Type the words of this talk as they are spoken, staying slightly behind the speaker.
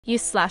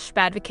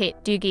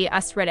u/BadvocateDoogy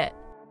Askreddit.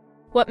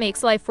 What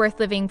makes life worth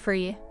living for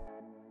you?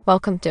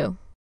 Welcome to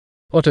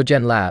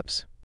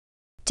AutoGenLabs.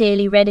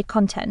 Daily Reddit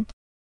content.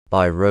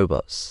 By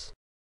robots.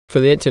 For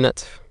the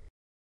internet.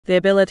 The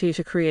ability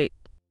to create.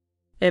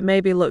 It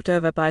may be looked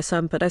over by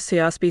some, but I see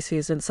our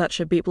species in such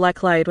a deep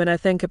black light when I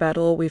think about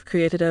all we've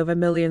created over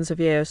millions of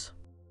years.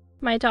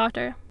 My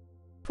daughter.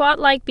 Fought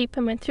like beep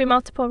and went through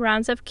multiple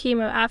rounds of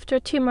chemo after a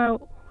tumor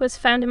was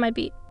found in my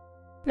beep.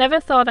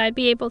 Never thought I'd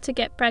be able to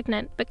get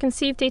pregnant, but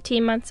conceived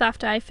 18 months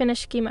after I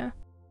finished chemo.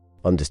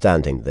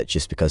 Understanding that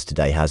just because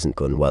today hasn't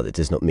gone well, it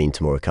does not mean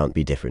tomorrow can't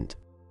be different.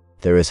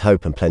 There is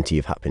hope and plenty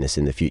of happiness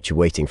in the future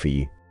waiting for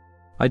you.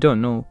 I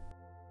don't know.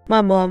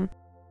 My mom.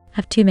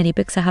 Have too many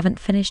books I haven't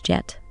finished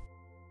yet.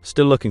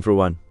 Still looking for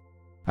one.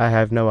 I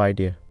have no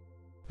idea.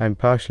 I'm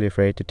partially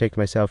afraid to take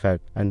myself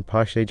out, and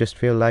partially just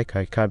feel like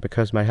I can't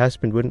because my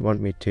husband wouldn't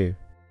want me to.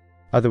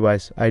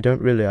 Otherwise, I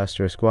don't really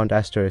want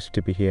asterisk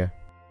to be here.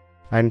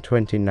 I'm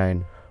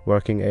 29,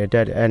 working a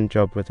dead-end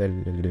job with a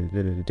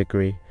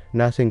degree,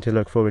 nothing to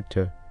look forward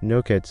to,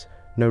 no kids,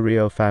 no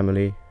real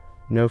family,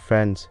 no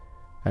friends,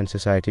 and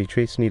society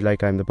treats me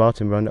like I'm the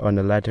bottom rung on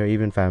the ladder,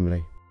 even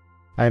family.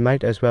 I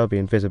might as well be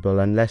invisible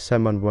unless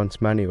someone wants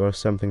money or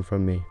something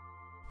from me.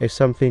 If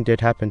something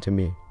did happen to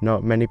me,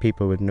 not many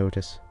people would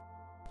notice.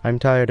 I'm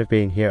tired of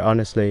being here,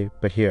 honestly,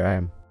 but here I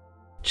am.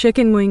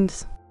 Chicken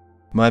wings.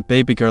 My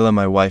baby girl and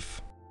my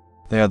wife.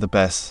 They are the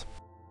best.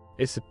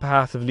 It's the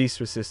path of least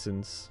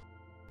resistance.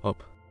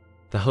 Up.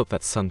 The hope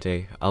that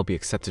someday I'll be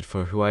accepted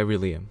for who I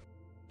really am.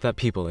 That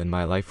people in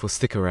my life will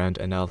stick around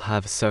and I'll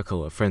have a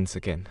circle of friends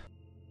again.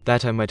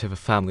 That I might have a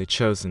family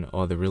chosen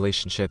or the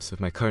relationships with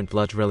my current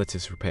blood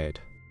relatives repaired.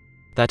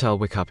 That I'll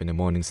wake up in the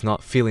mornings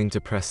not feeling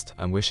depressed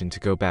and wishing to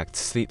go back to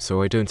sleep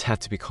so I don't have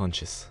to be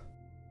conscious.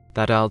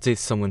 That I'll date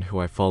someone who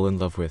I fall in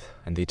love with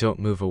and they don't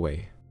move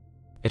away.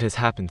 It has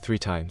happened 3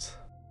 times.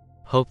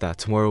 Hope that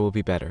tomorrow will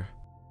be better.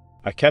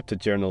 I kept a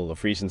journal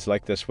of reasons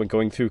like this when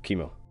going through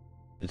chemo.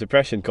 The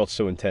depression got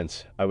so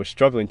intense, I was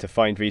struggling to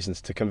find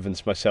reasons to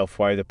convince myself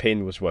why the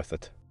pain was worth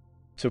it.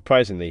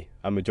 Surprisingly,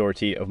 a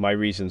majority of my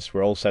reasons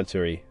were all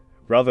sensory,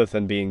 rather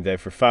than being there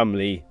for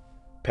family,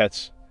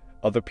 pets,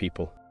 other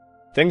people.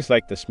 Things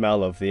like the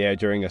smell of the air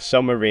during a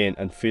summer rain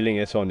and feeling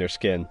it on your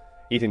skin,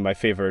 eating my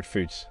favourite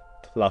foods,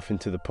 laughing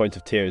to the point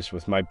of tears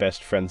with my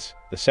best friends,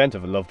 the scent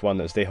of a loved one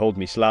as they hold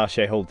me /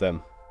 I hold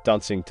them,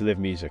 dancing to live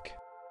music.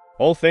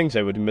 All things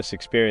I would miss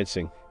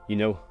experiencing, you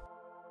know.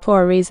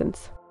 4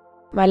 reasons.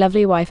 My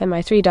lovely wife and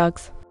my 3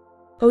 dogs.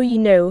 Oh, you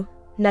know,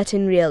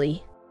 nothing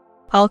really.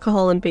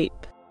 Alcohol and beep.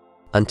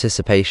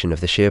 Anticipation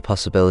of the sheer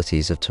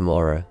possibilities of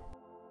tomorrow.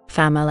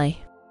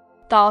 Family.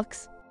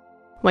 Dogs.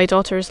 My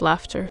daughter's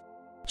laughter.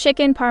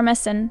 Chicken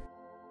parmesan.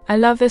 I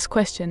love this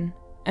question,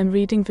 and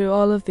reading through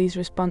all of these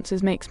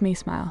responses makes me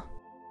smile.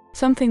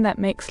 Something that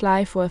makes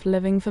life worth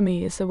living for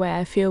me is the way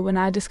I feel when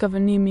I discover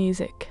new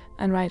music,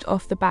 and right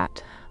off the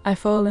bat, I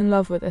fall in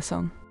love with a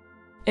song.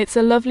 It's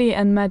a lovely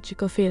and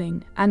magical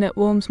feeling, and it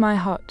warms my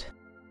heart.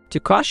 To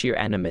crush your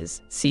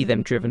enemies, see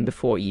them driven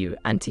before you,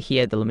 and to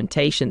hear the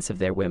lamentations of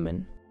their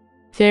women.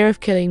 Fear of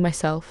killing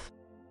myself.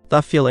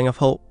 That feeling of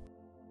hope.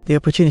 The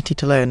opportunity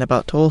to learn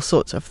about all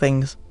sorts of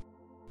things.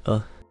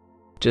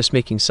 Just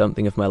making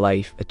something of my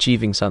life,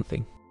 achieving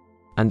something.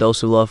 And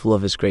also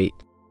love is great.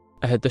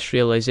 I had this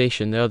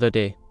realization the other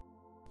day.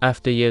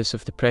 After years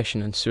of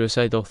depression and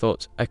suicidal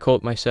thoughts, I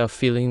caught myself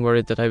feeling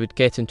worried that I would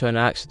get into an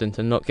accident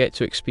and not get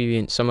to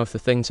experience some of the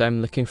things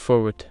I'm looking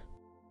forward to.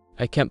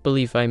 I can't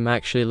believe I'm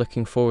actually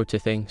looking forward to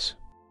things.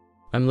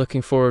 I'm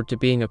looking forward to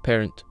being a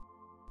parent.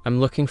 I'm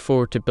looking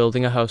forward to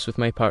building a house with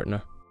my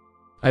partner.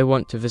 I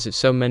want to visit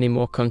so many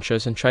more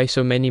countries and try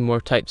so many more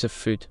types of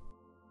food.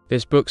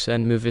 There's books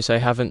and movies I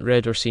haven't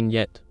read or seen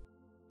yet.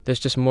 There's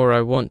just more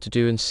I want to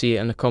do and see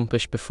and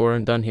accomplish before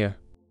I'm done here.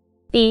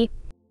 B.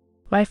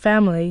 My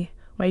family.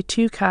 My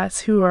 2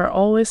 cats who are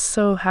always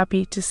so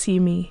happy to see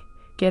me,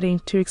 getting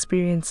to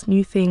experience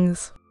new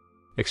things.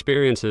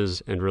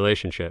 Experiences and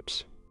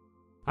relationships.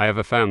 I have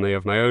a family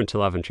of my own to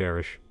love and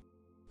cherish.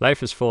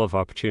 Life is full of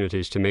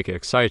opportunities to make it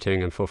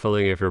exciting and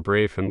fulfilling if you're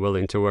brave and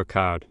willing to work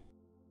hard.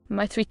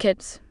 My 3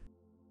 kids.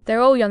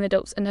 They're all young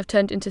adults and have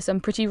turned into some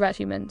pretty rat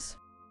humans.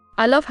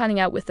 I love hanging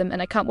out with them and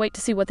I can't wait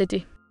to see what they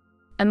do.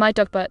 And my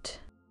dog Bert,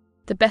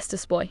 the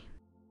bestest boy.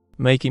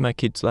 Making my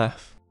kids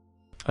laugh.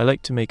 I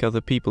like to make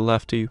other people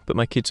laugh too, but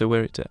my kids are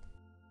where it's at.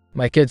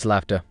 My kids'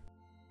 laughter.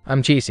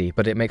 I'm cheesy,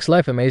 but it makes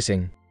life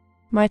amazing.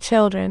 My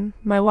children,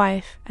 my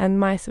wife, and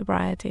my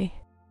sobriety.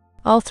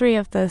 All 3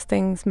 of those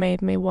things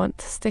made me want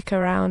to stick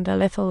around a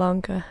little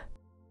longer.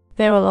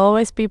 There will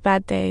always be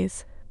bad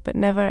days, but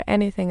never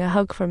anything a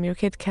hug from your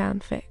kid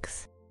can't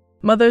fix.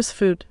 Mother's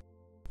food.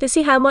 To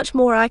see how much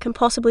more I can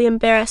possibly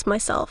embarrass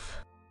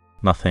myself.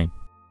 Nothing.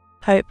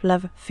 Hope,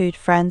 love, food,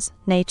 friends,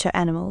 nature,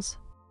 animals.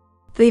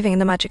 Believing in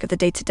the magic of the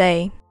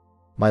day-to-day.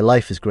 My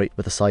life is great,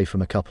 but aside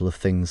from a couple of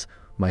things,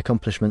 my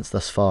accomplishments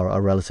thus far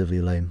are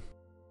relatively lame.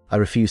 I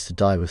refuse to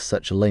die with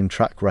such a lame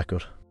track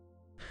record.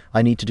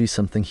 I need to do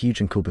something huge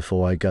and cool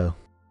before I go.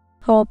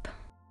 Hope.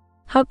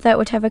 Hope that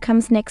whatever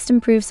comes next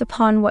improves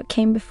upon what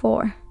came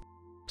before.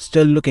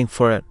 Still looking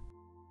for it.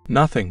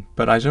 Nothing,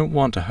 but I don't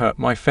want to hurt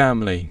my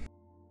family.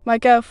 My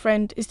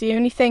girlfriend is the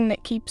only thing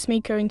that keeps me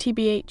going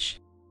TBH.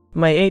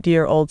 My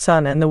 8-year-old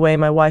son and the way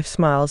my wife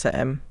smiles at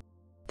him.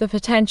 The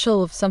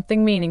potential of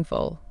something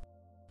meaningful.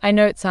 I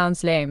know it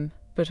sounds lame,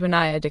 but when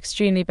I had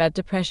extremely bad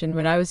depression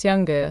when I was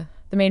younger,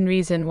 the main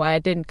reason why I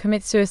didn't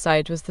commit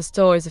suicide was the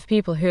stories of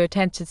people who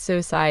attempted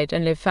suicide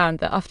and found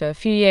that after a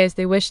few years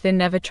they wished they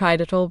never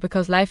tried at all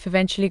because life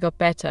eventually got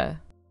better.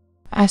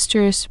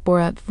 Asterisk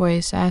Borat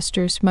voice,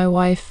 asterisk my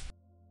wife.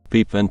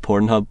 Beep and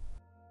Pornhub.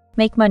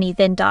 Make money,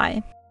 then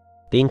die.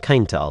 Being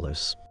kind to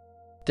others.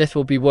 Death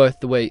will be worth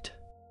the wait.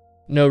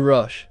 No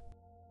rush.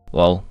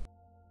 Well,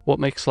 what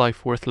makes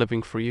life worth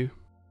living for you?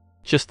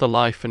 Just the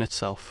life in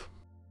itself.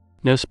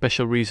 No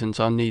special reasons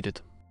are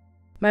needed.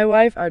 My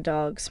wife, our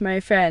dogs, my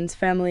friends,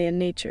 family, and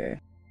nature.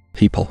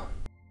 People.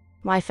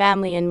 My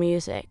family and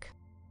music.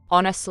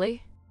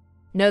 Honestly,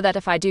 know that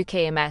if I do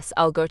KMS,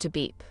 I'll go to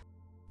Beep.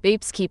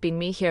 Beep's keeping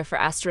me here for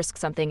asterisk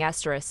something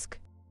asterisk.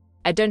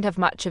 I don't have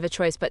much of a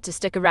choice but to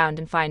stick around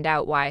and find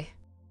out why.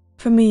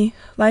 For me,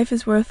 life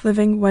is worth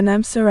living when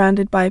I'm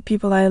surrounded by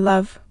people I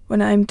love,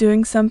 when I'm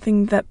doing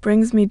something that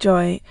brings me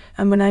joy,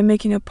 and when I'm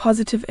making a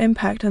positive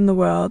impact on the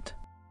world.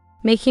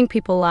 Making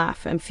people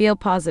laugh and feel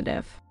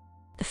positive.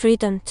 The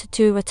freedom to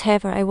do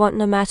whatever I want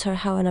no matter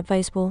how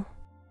unadvisable.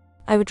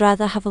 I would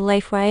rather have a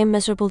life where I am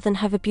miserable than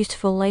have a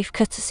beautiful life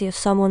courtesy of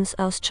someone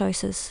else's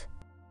choices.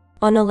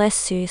 On a less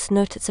serious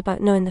note, it's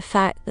about knowing the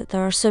fact that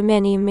there are so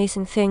many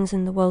amazing things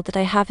in the world that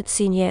I haven't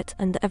seen yet,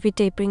 and that every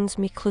day brings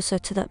me closer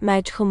to that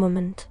magical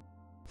moment.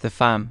 The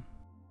fam.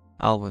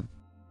 Alwyn.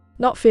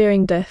 Not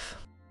fearing death.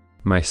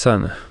 My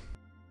son.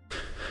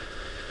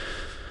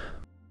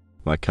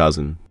 My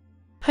cousin.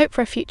 Hope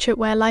for a future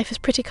where life is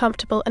pretty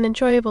comfortable and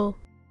enjoyable.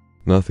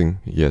 Nothing,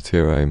 yet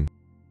here I am.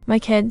 My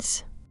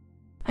kids.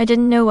 I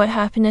didn't know what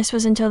happiness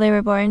was until they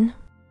were born.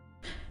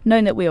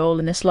 Knowing that we are all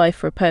in this life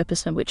for a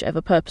purpose, and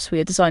whichever purpose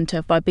we are designed to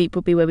have by Beep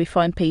will be where we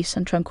find peace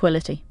and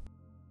tranquility.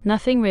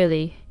 Nothing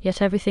really,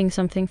 yet everything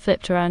something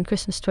flipped around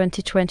Christmas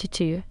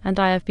 2022, and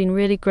I have been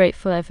really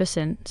grateful ever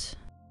since.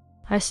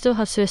 I still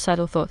have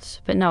suicidal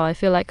thoughts, but now I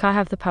feel like I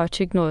have the power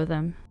to ignore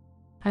them.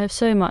 I have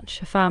so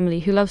much, a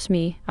family who loves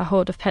me, a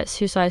horde of pets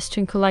whose eyes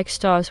twinkle like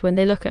stars when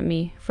they look at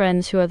me,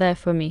 friends who are there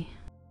for me.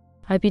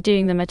 I'd be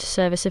doing them a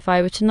disservice if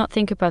I were to not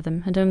think about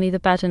them and only the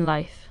bad in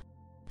life.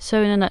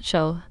 So in a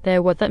nutshell, they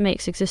are what that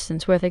makes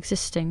existence worth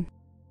existing.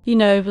 You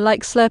know,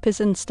 like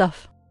Slurpers and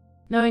stuff.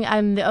 Knowing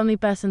I'm the only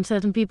person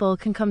certain people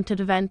can come to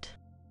the event.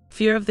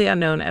 Fear of the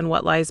unknown and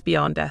what lies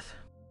beyond death.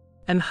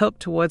 And hope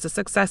towards a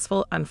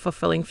successful and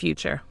fulfilling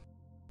future.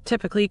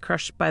 Typically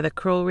crushed by the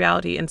cruel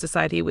reality in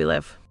society we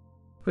live.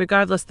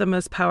 Regardless, the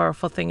most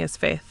powerful thing is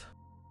faith.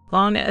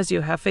 Long as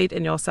you have faith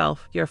in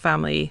yourself, your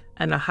family,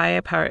 and a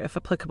higher power if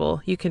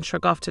applicable, you can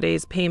shrug off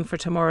today's pain for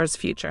tomorrow's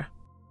future.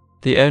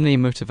 The only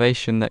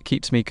motivation that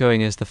keeps me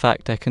going is the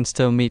fact I can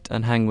still meet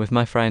and hang with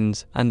my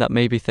friends, and that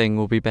maybe thing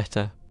will be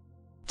better.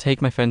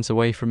 Take my friends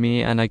away from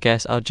me and I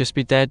guess I'll just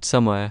be dead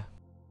somewhere.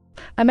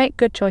 I make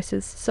good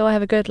choices, so I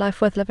have a good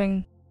life worth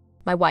living.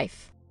 My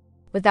wife.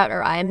 Without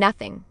her, I am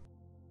nothing.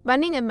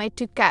 Running and my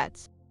 2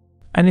 cats.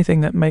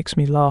 Anything that makes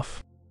me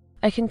laugh.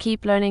 I can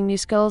keep learning new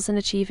skills and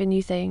achieving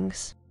new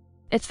things.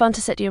 It's fun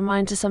to set your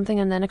mind to something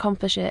and then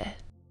accomplish it.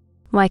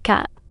 My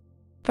cat.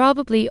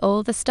 Probably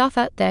all the stuff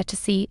out there to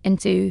see and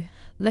do.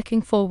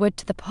 Looking forward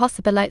to the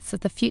possibilities of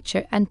the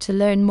future and to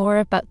learn more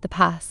about the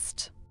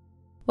past.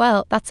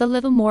 Well, that's a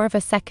little more of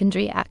a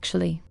secondary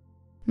actually.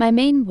 My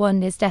main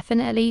one is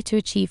definitely to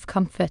achieve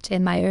comfort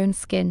in my own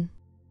skin.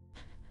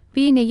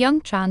 Being a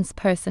young trans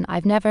person,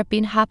 I've never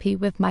been happy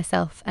with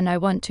myself and I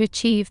want to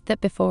achieve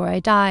that before I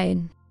die.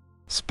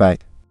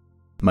 Spite.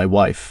 My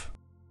wife.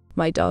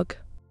 My dog.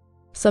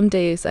 Some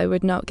days I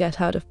would not get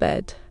out of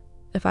bed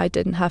if I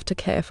didn't have to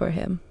care for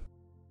him.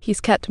 He's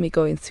kept me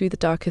going through the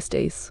darkest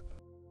days.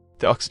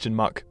 The oxygen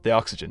mark, the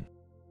oxygen.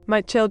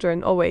 My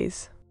children,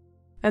 always.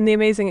 And the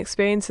amazing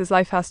experiences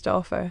life has to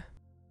offer.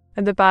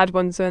 And the bad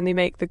ones only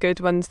make the good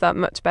ones that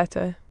much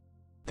better.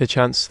 The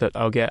chance that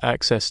I'll get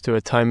access to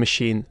a time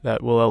machine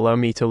that will allow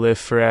me to live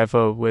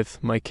forever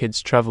with my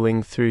kids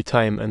travelling through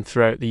time and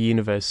throughout the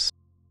universe.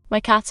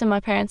 My cats and my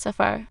parents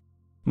afar.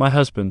 My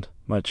husband,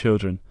 my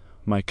children,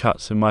 my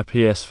cats and my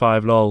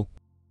PS5 lol.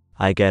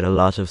 I get a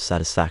lot of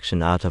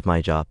satisfaction out of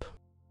my job.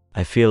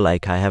 I feel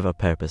like I have a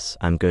purpose,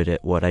 I'm good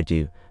at what I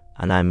do,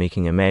 and I'm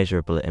making a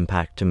measurable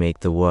impact to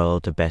make the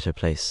world a better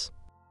place.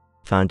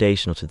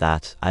 Foundational to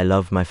that, I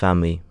love my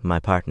family, my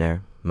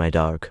partner, my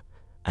dog,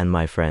 and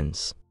my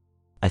friends.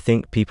 I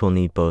think people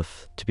need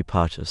both to be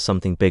part of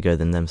something bigger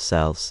than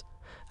themselves,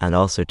 and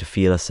also to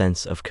feel a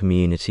sense of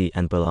community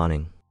and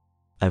belonging.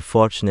 I'm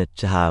fortunate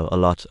to have a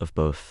lot of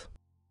both.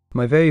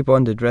 My very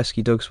bonded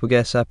rescue dogs will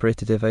get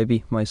separated if I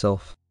be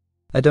myself.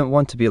 I don't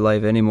want to be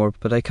alive anymore,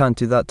 but I can't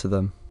do that to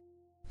them.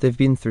 They've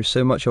been through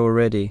so much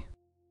already.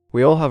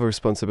 We all have a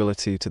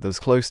responsibility to those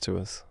close to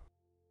us.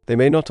 They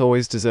may not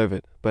always deserve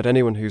it, but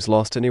anyone who's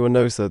lost anyone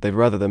knows that they'd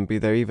rather them be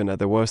there even at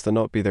their worst than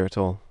not be there at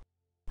all.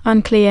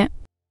 Unclear.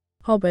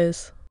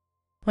 Hobbies.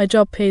 My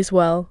job pays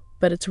well,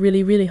 but it's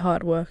really, really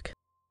hard work.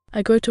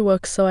 I go to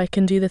work so I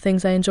can do the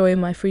things I enjoy in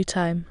my free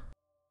time.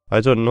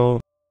 I don't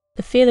know.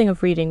 The feeling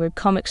of reading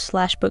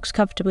webcomics/books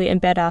comfortably in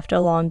bed after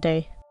a long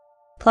day.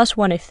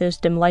 +1 if there's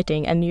dim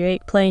lighting and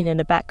narrate playing in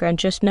the background,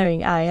 just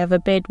knowing I have a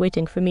bed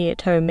waiting for me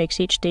at home makes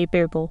each day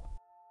bearable.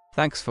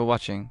 Thanks for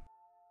watching.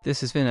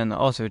 This has been an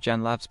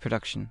AutoGenLabs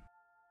production.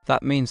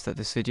 That means that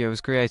this video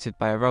was created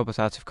by a robot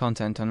out of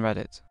content on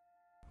Reddit.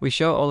 We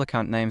show all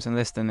account names and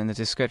list them in the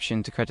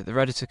description to credit the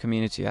Redditor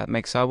community that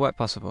makes our work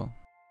possible.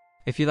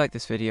 If you like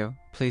this video,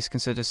 please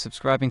consider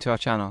subscribing to our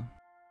channel.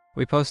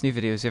 We post new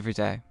videos every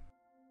day.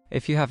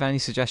 If you have any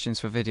suggestions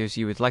for videos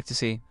you would like to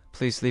see,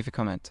 please leave a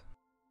comment.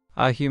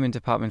 Our human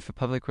department for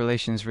public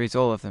relations reads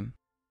all of them,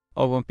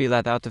 or won't be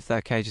let out of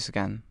their cages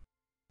again.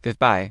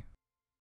 Goodbye.